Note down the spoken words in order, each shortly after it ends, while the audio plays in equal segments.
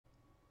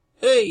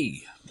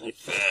Hey,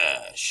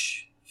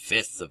 Fish,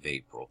 5th of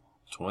April,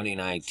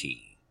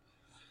 2019.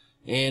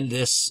 And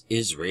this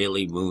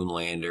Israeli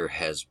moonlander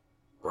has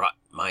brought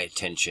my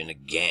attention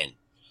again.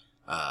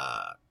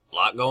 A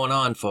lot going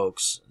on,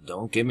 folks.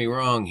 Don't get me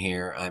wrong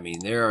here. I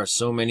mean, there are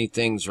so many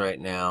things right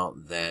now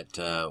that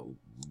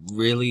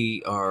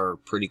really are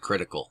pretty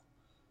critical.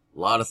 A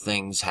lot of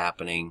things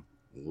happening.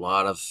 A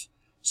lot of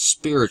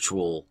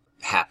spiritual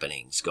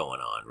happenings going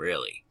on,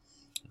 really.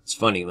 It's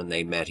funny when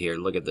they met here.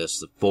 Look at this.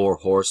 The 4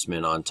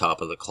 horsemen on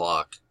top of the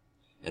clock.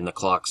 And the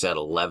clock's at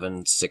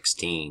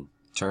 11:16.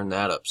 Turn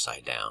that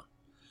upside down.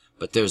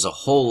 But there's a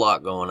whole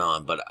lot going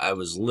on. But I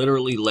was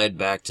literally led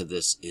back to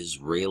this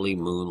Israeli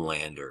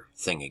moonlander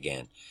thing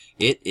again.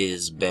 It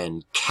has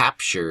been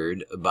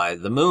captured by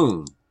the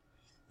moon.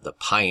 The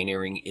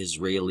pioneering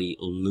Israeli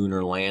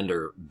lunar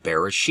lander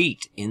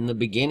Beresheet in the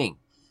beginning.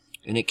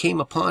 And it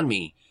came upon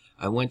me.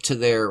 I went to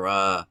their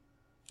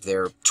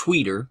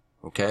tweeter,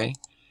 okay?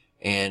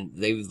 And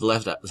they've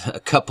left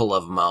a couple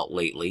of them out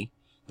lately.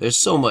 There's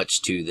so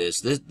much to this.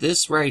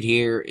 This right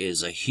here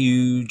is a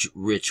huge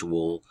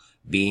ritual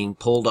being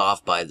pulled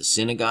off by the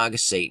Synagogue of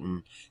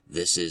Satan.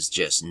 This is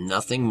just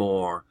nothing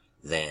more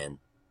than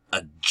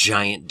a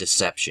giant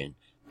deception.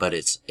 But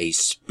it's a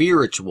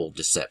spiritual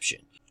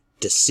deception.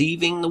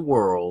 Deceiving the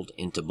world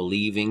into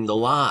believing the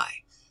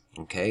lie.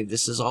 Okay?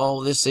 This is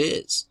all this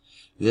is.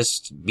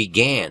 This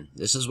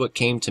is what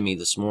came to me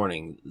this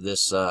morning.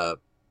 This,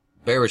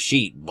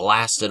 Beresheet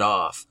blasted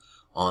off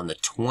on the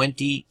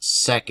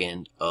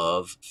 22nd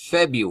of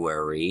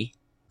February.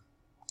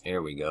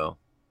 There we go.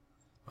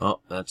 Oh,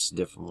 that's a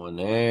different one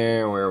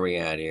there. Where are we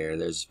at here?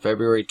 There's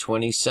February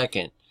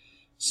 22nd.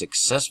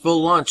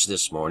 Successful launch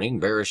this morning.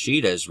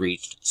 Beresheet has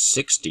reached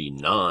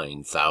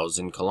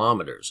 69,000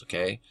 kilometers,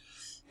 okay?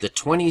 The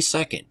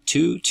 22nd,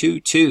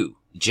 222,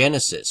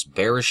 Genesis,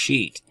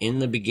 Beresheet, in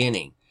the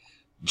beginning.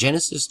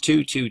 Genesis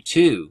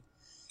 2:22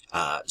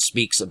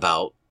 speaks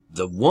about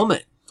the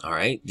woman. All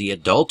right, the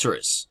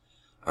adulteress.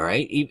 All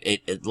right,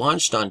 it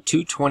launched on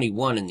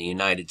 2:21 in the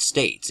United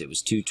States. It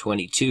was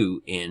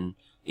 2:22 in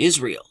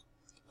Israel.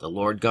 The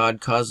Lord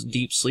God caused a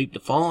deep sleep to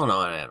fall on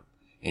Adam,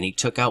 and he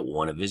took out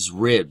one of his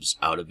ribs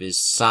out of his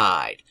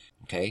side.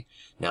 Okay,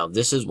 now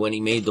this is when he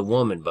made the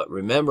woman. But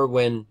remember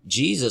when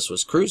Jesus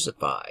was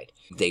crucified,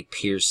 they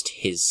pierced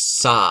his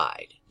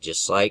side,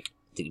 just like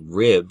the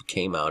rib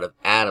came out of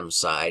Adam's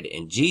side,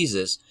 and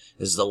Jesus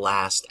is the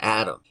last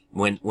Adam.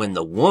 When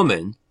the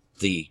woman,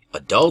 the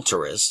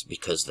adulteress,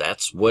 because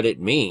that's what it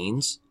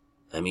means.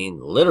 I mean,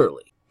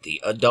 literally, the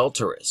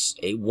adulteress,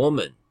 a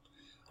woman,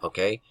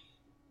 okay?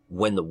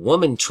 When the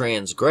woman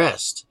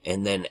transgressed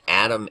and then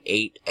Adam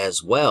ate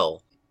as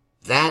well,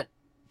 that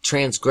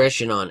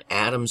transgression on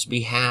Adam's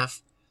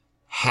behalf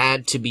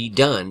had to be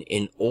done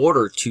in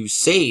order to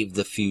save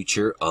the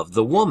future of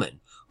the woman,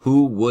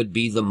 who would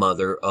be the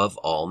mother of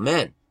all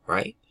men,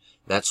 right?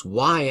 That's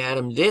why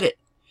Adam did it.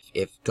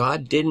 If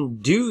God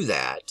didn't do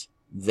that,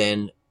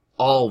 then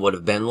all would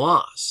have been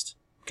lost,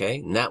 okay?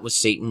 And that was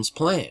Satan's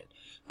plan.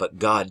 But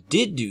God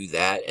did do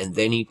that, and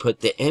then he put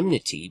the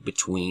enmity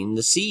between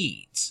the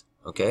seeds,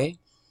 okay?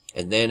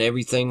 And then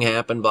everything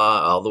happened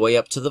all the way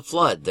up to the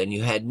flood. Then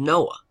you had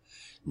Noah.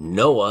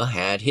 Noah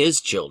had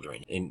his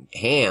children, and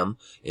Ham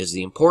is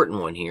the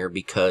important one here,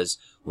 because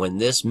when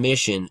this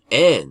mission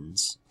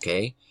ends,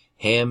 okay,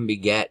 Ham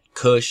begat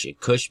Cush, and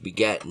Cush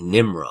begat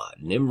Nimrod.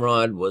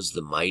 Nimrod was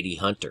the mighty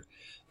hunter,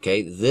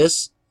 okay?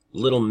 This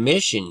little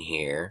mission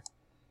here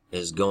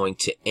is going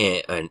to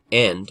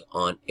end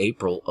on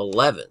April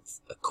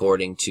 11th,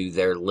 according to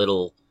their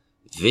little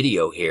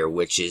video here,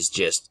 which is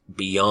just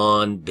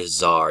beyond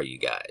bizarre, you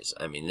guys.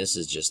 I mean, this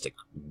is just the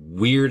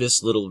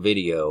weirdest little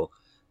video.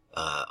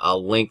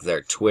 I'll link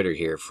their Twitter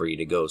here for you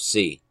to go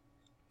see.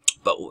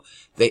 But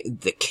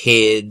the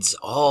kids,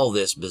 all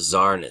this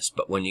bizarreness.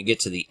 But when you get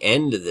to the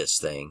end of this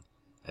thing,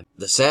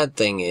 the sad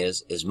thing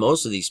is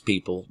most of these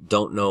people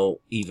don't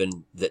know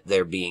even that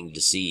they're being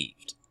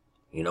deceived.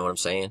 You know what I'm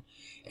saying?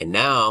 And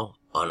now,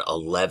 on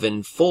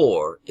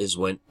 11/4 is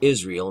when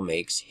Israel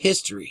makes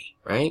history,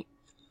 right?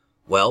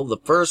 Well, the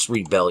first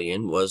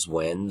rebellion was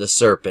when the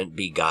serpent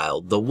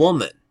beguiled the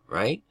woman,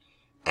 right?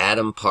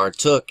 Adam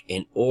partook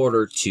in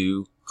order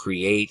to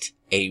create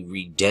a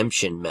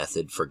redemption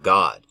method for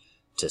God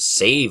to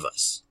save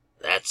us.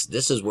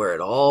 This is where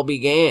it all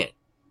began.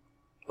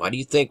 Why do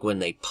you think when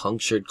they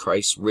punctured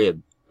Christ's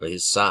rib, or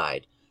his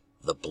side,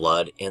 the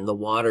blood and the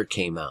water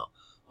came out?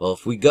 Well,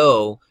 if we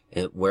go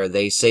where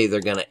they say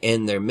they're going to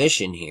end their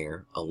mission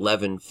here,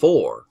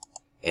 11/4,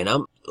 and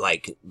I'm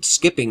like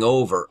skipping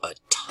over a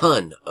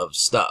ton of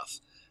stuff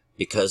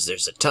because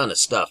there's a ton of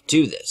stuff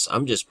to this.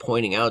 I'm just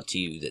pointing out to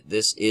you that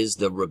this is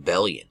the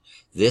rebellion.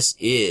 This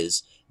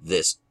is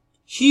this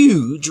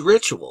huge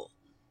ritual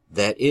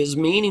that is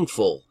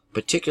meaningful,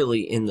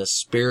 particularly in the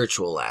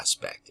spiritual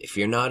aspect. If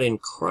you're not in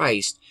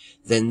Christ,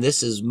 then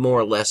this is more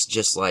or less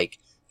just like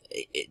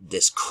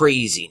this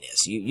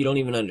craziness. You don't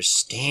even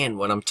understand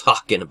what I'm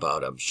talking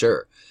about, I'm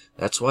sure.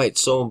 That's why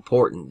it's so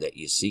important that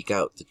you seek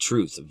out the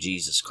truth of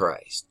Jesus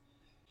Christ.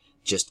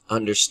 Just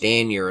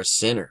understand you're a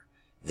sinner.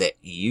 that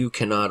you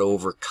cannot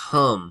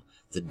overcome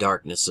the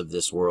darkness of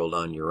this world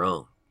on your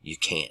own. You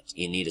can't.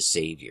 You need a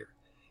savior.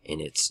 And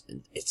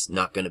it's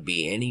not going to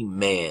be any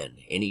man,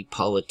 any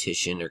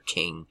politician or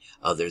king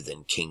other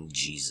than King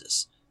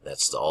Jesus.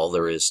 That's all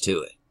there is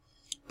to it.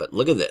 But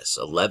look at this,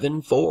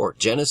 11:4,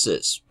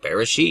 Genesis,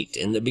 Beresheet,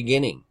 in the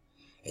beginning.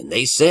 And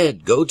they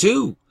said, Go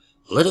to,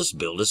 let us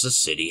build us a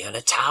city and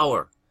a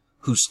tower,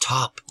 whose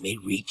top may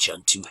reach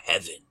unto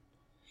heaven.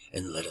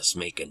 And let us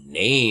make a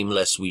name,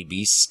 lest we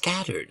be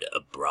scattered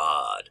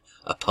abroad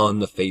upon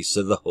the face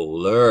of the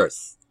whole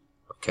earth.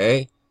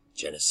 Okay?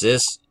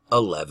 Genesis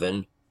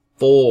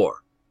 11:4.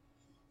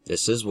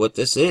 This is what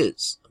this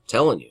is. I'm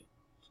telling you.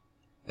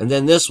 And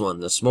then this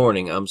one, this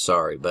morning, I'm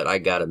sorry, but I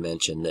gotta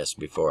mention this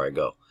before I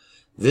go.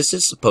 This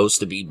is supposed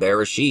to be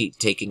Beresheet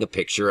taking a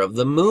picture of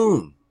the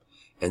moon.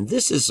 And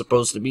this is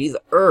supposed to be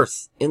the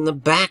earth in the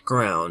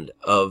background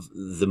of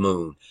the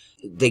moon.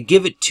 They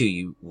give it to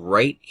you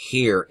right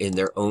here in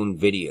their own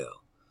video.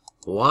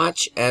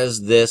 Watch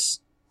as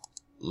this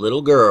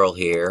little girl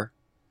here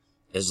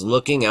is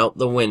looking out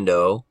the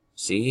window.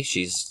 See,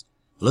 she's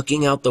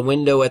looking out the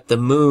window at the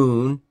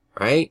moon,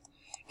 right?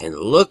 And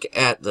look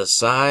at the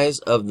size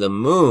of the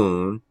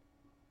moon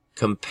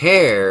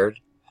compared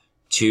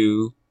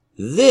to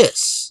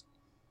this.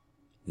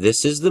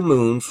 This is the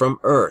moon from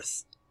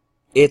Earth.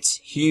 It's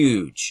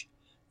huge.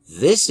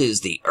 This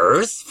is the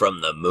Earth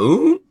from the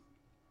moon?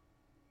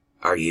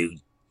 Are you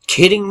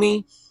kidding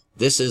me?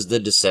 This is the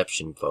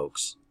deception,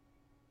 folks.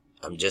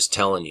 I'm just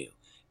telling you.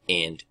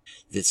 And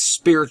the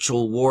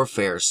spiritual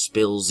warfare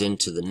spills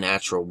into the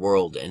natural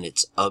world, and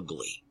it's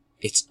ugly.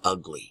 It's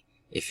ugly.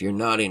 If you're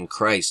not in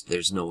Christ,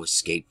 there's no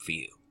escape for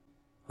you,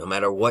 no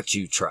matter what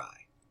you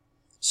try.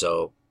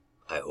 So,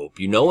 I hope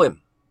you know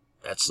him.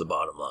 That's the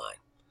bottom line.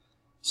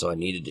 So I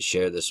needed to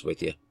share this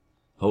with you.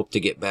 Hope to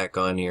get back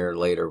on here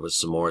later with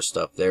some more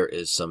stuff. There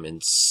is some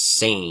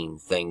insane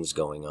things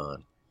going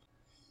on.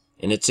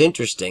 And it's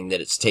interesting that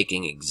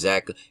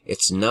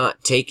it's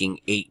not taking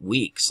 8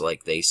 weeks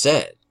like they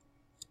said.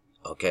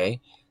 Okay?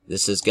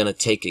 This is going to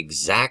take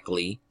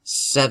exactly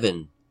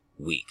 7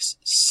 weeks.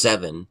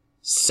 7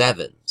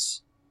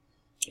 sevens.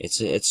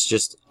 It's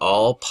just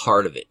all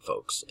part of it,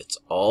 folks. It's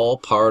all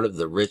part of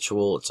the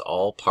ritual. It's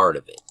all part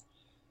of it.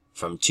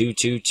 From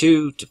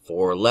 222 to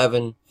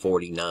 411,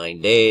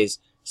 49 days,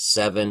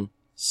 7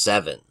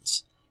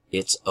 sevens.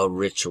 It's a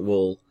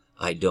ritual.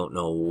 I don't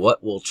know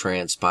what will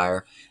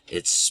transpire.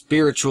 It's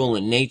spiritual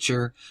in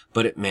nature,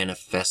 but it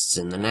manifests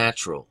in the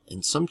natural.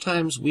 And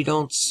sometimes we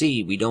don't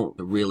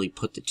really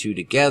put the two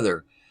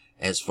together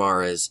as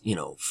far as,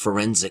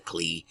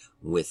 forensically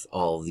with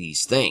all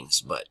these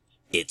things. But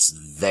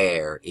it's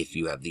there if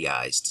you have the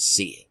eyes to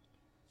see it.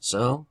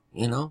 So,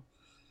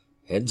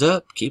 heads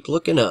up, keep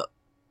looking up.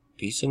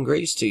 Peace and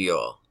grace to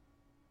y'all.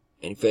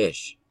 And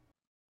fish.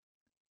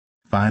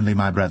 Finally,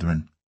 my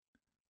brethren,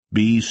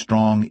 be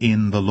strong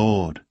in the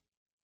Lord,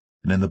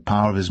 and in the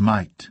power of his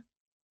might.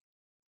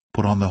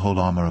 Put on the whole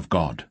armour of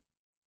God,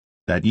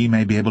 that ye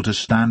may be able to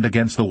stand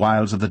against the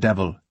wiles of the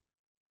devil.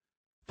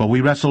 For we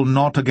wrestle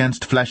not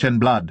against flesh and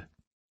blood,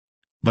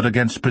 but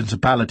against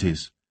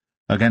principalities,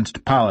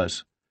 against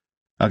powers,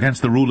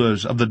 against the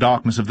rulers of the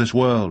darkness of this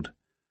world,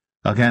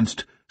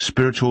 against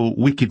spiritual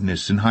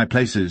wickedness in high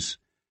places.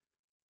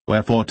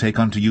 Wherefore take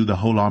unto you the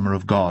whole armour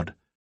of God,